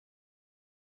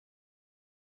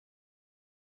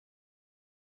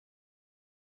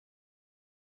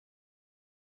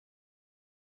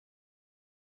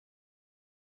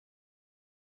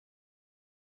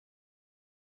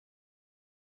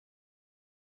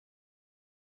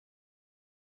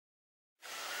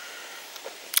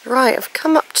Right, I've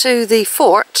come up to the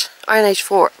fort, Iron Age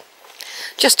fort.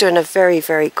 Just doing a very,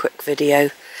 very quick video.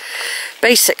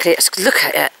 Basically, it's look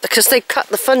at it because they've cut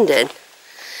the funding.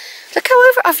 Look how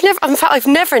I've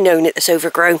never known it this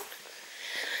overgrown.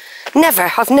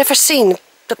 Never. I've never seen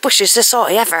the bushes this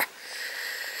high ever.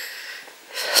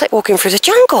 It's like walking through the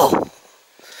jungle.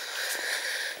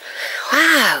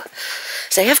 Wow.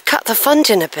 So they have cut the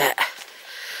funding a bit.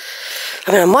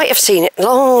 I mean, I might have seen it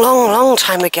long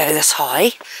time ago this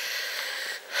high.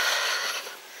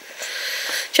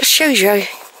 Just shows you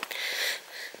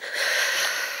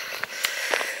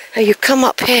how you come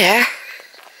up here.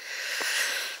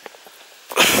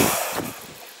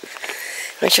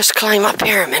 Let's just climb up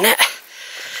here a minute.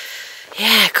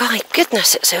 Yeah, God,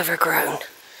 goodness, it's overgrown.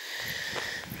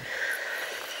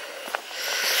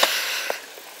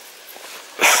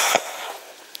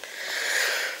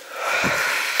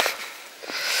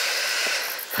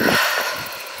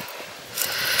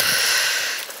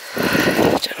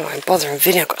 Don't know why I'm bothering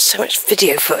video. I've got so much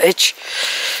video footage.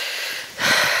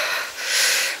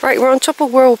 Right, we're on top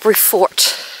of Worlebury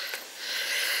Fort.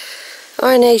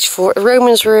 Iron Age fort. The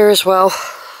Romans were here as well.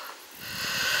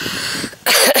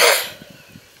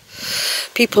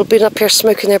 People have been up here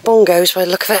smoking their bongos by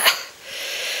the look of it.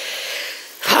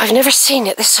 But I've never seen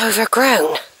it this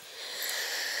overgrown.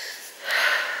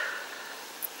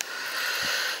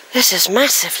 This is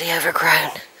massively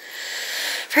overgrown.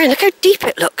 Very, look how deep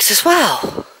it looks as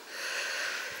well.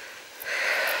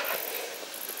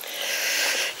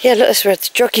 Yeah, look, this is where the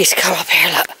druggies come up here,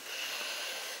 look.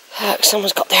 Look,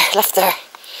 someone's got left their...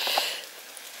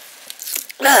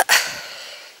 Look.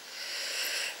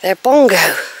 Their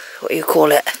bongo, what do you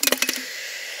call it?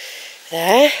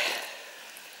 There.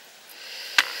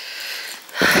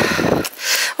 Well,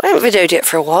 I haven't videoed it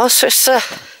for a while, so it's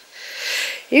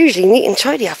usually neat and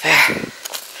tidy up here.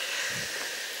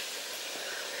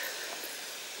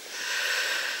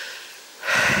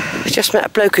 Just met a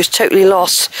bloke who's totally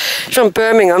lost. He's from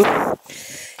Birmingham.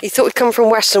 He thought he'd come from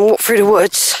West and walk through the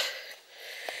woods.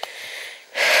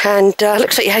 And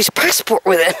looks like he had his passport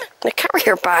with him and a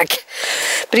carrier bag.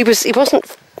 But he was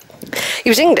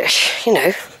English, you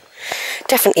know.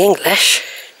 Definitely English.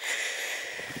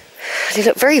 And he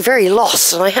looked very, very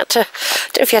lost, and I had to, I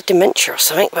don't know if he had dementia or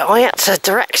something, but I had to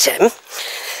direct him.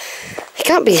 He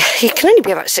can only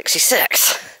be about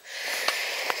 66.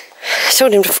 I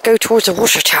told him to go towards the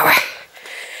water tower.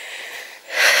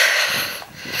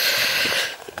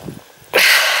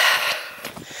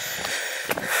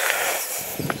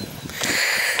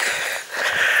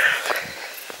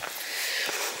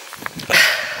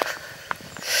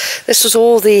 This was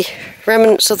all the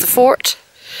remnants of the fort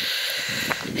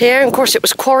here, and of course it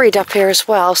was quarried up here as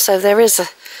well, so there is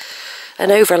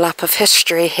an overlap of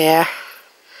history here.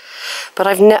 But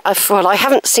I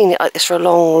haven't seen it like this for a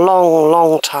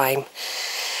long time.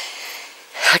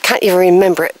 I can't even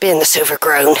remember it being this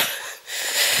overgrown.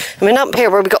 I mean, up here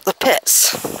where we got the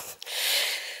pits,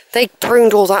 they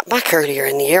pruned all that back earlier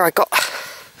in the year. I got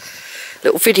a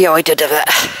little video I did of it.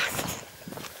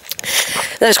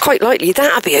 There's quite likely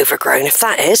that'll be overgrown if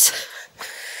that is.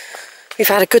 We've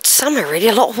had a good summer, really,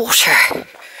 a lot of water.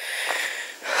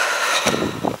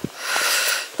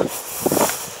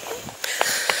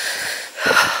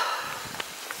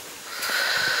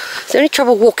 The only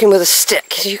trouble walking with a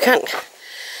stick is you can't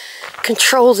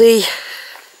control the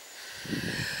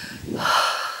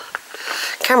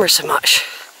camera so much.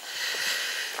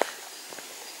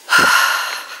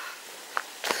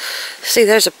 See,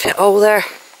 there's a pit hole there.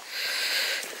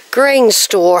 Grain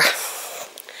store.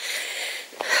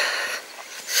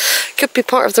 Could be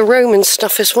part of the Roman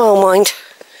stuff as well, mind.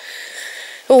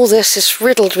 All this is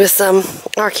riddled with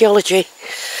archaeology.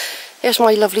 Here's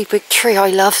my lovely big tree. I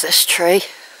love this tree.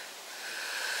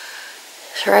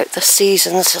 Throughout the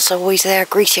seasons, it's always there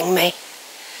greeting me.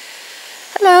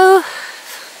 Hello.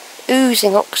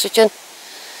 Oozing oxygen.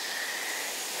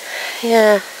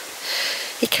 Yeah.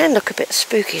 He can look a bit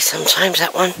spooky sometimes,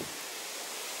 that one.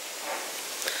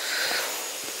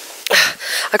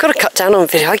 I've got to cut down on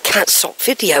video. I can't stop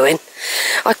videoing.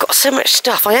 I've got so much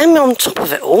stuff. I am on top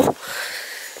of it all.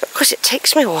 Because it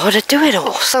takes me a while to do it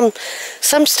all. Some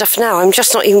stuff now I'm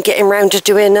just not even getting around to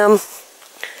doing the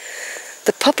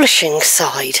publishing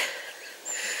side.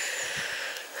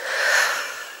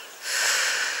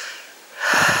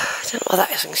 I don't know what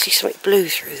that is. I can see something blue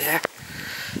through there.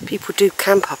 People do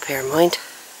camp up here, mind.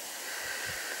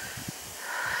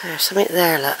 There's something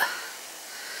there, look.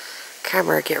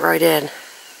 Camera, get right in.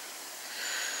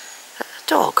 That's a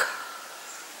dog.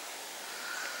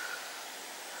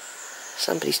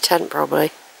 Somebody's tent,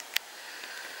 probably.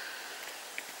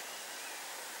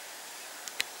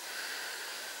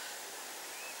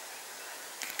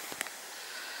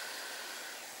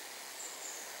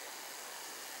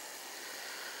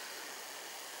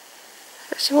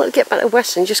 So you want to get back to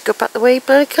Western, just go back the way you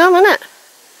bloody come, innit?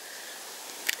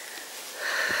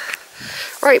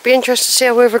 Right, be interested to see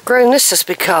how overgrown this has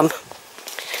become.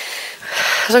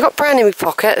 As I got Bran in my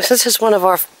pocket, this is one of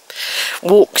our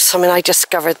walks. I mean, I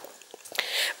discovered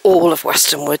all of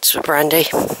Western Woods with Brandy.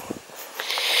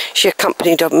 She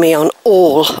accompanied me on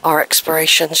all our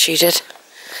explorations, she did.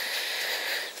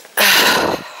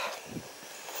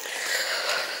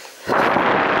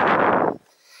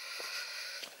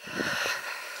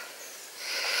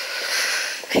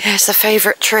 Here's the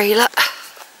favourite tree, look.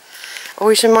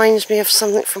 Always reminds me of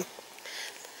something from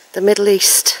the Middle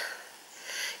East.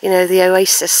 You know, the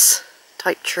oasis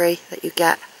type tree that you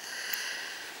get.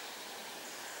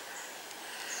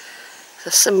 It's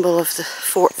a symbol of the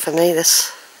fort for me,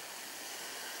 this.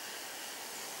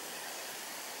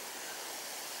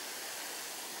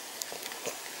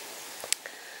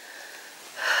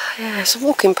 Yeah, it's a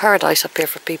walking paradise up here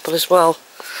for people as well.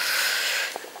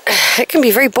 It can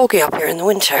be very boggy up here in the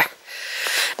winter.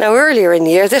 Now earlier in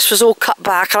the year this was all cut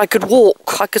back and I could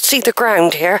walk. I could see the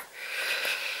ground here.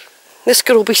 This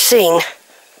could all be seen.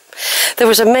 There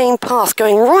was a main path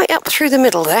going right up through the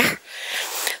middle there,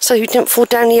 so you didn't fall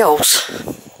down the holes.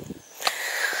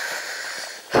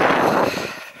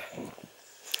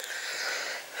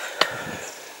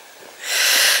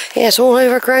 Yeah, it's all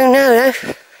overgrown now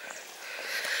though.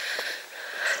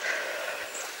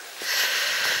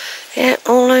 Yeah,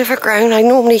 all overgrown. I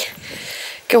normally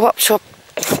go up to a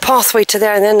pathway to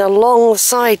there and then along the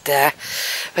side there.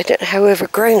 I don't know how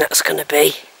overgrown that's going to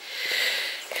be.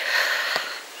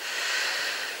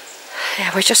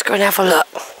 Yeah, we're just going to have a look.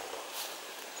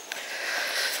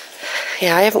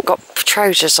 Yeah, I haven't got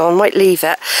trousers on, might leave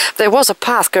it. There was a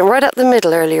path going right up the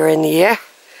middle earlier in the year.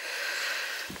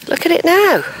 Look at it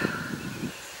now.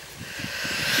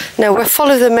 Now we'll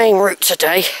follow the main route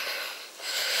today.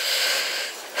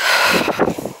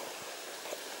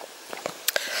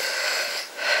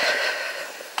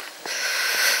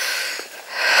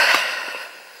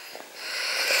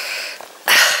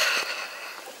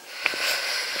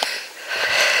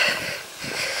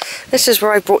 This is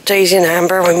where I brought Daisy and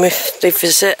Amber when they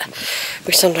visit.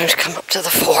 We sometimes come up to the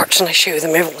fort and I show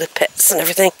them all the pits and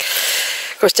everything.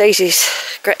 Of course, Daisy's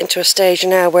getting to a stage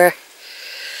now where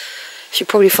she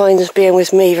probably finds being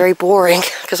with me very boring,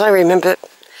 because I remember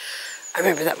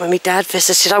that when my dad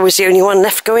visited, I was the only one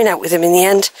left going out with him in the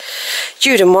end.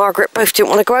 Jude and Margaret both didn't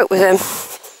want to go out with him.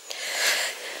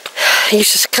 He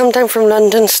used to come down from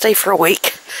London, stay for a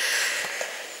week,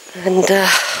 and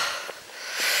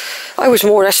I was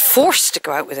more or less forced to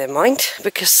go out with him, mind,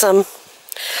 because I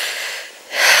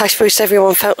suppose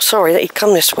everyone felt sorry that he'd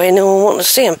come this way and no one wanted to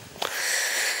see him.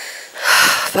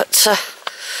 But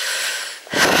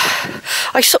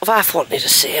I sort of half wanted to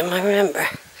see him, I remember.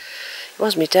 It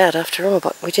was my dad after all,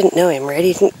 but we didn't know him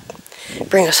really, he didn't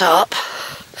bring us up.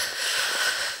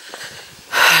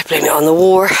 I blame it on the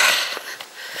war.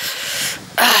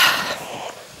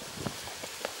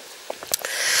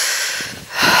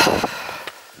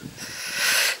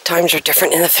 Times were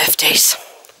different in the 50s.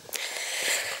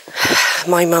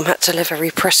 My mum had to live a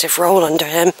repressive role under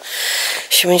him.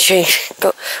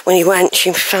 When he went,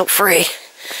 she felt free.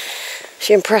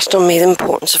 She impressed on me the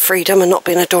importance of freedom and not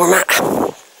being a doormat.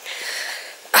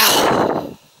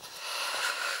 Oh,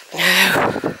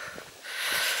 no.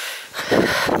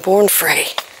 Born free.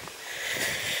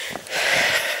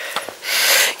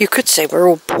 You could say we're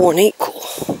all born equal,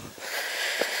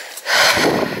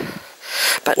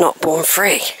 but not born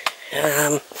free.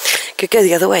 Could go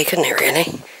the other way, couldn't it, really?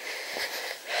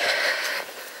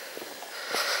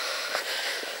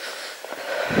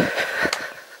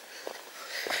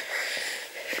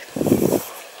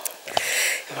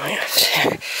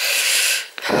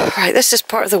 Right, this is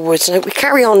part of the woods. Now we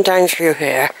carry on down through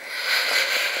here.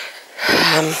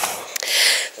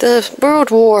 The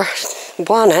World War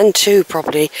I and II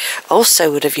probably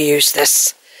also would have used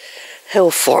this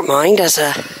hill fort, mind, as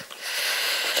a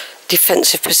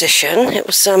defensive position. It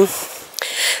was the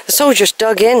soldiers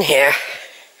dug in here,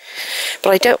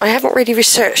 but I haven't really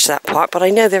researched that part, but I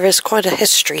know there is quite a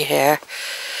history here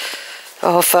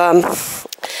of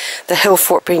the hill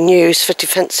fort being used for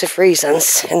defensive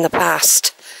reasons in the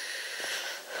past.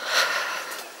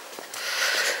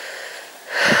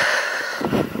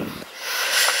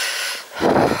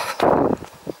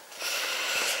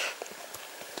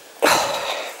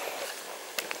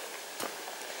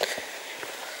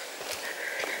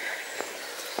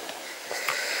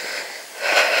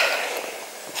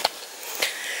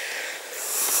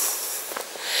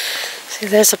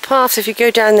 There's a path, if you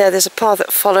go down there, there's a path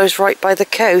that follows right by the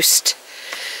coast.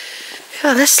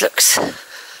 Oh, this looks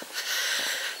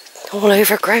All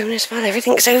overgrown as well.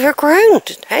 Everything's overgrown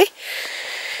today.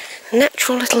 A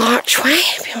natural little archway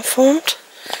being formed.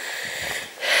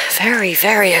 Very,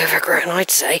 very overgrown, I'd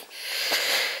say.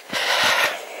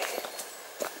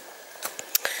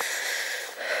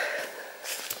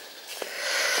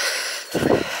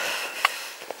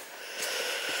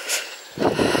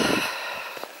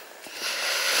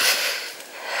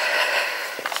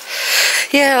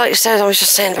 Yeah, like I said, I was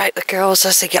just saying about the girls,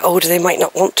 as they get older they might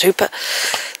not want to, but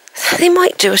they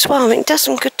might do as well. I mean, it does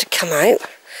them good to come out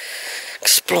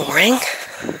exploring.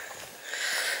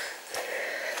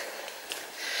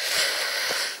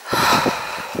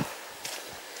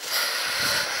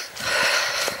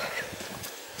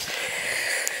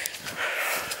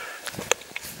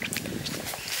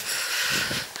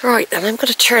 Right then, I'm going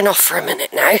to turn off for a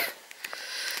minute now.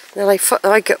 Then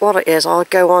I get what it is, I'll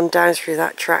go on down through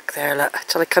that track there, look,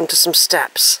 till I come to some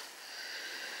steps.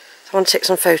 I want to take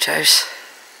some photos.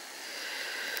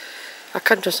 I'll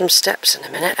come to some steps in a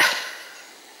minute.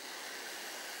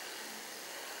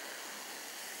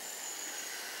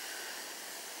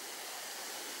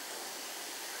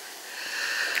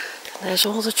 And there's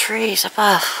all the trees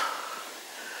above.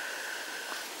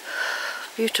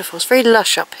 Beautiful, it's very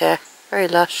lush up here, very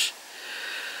lush.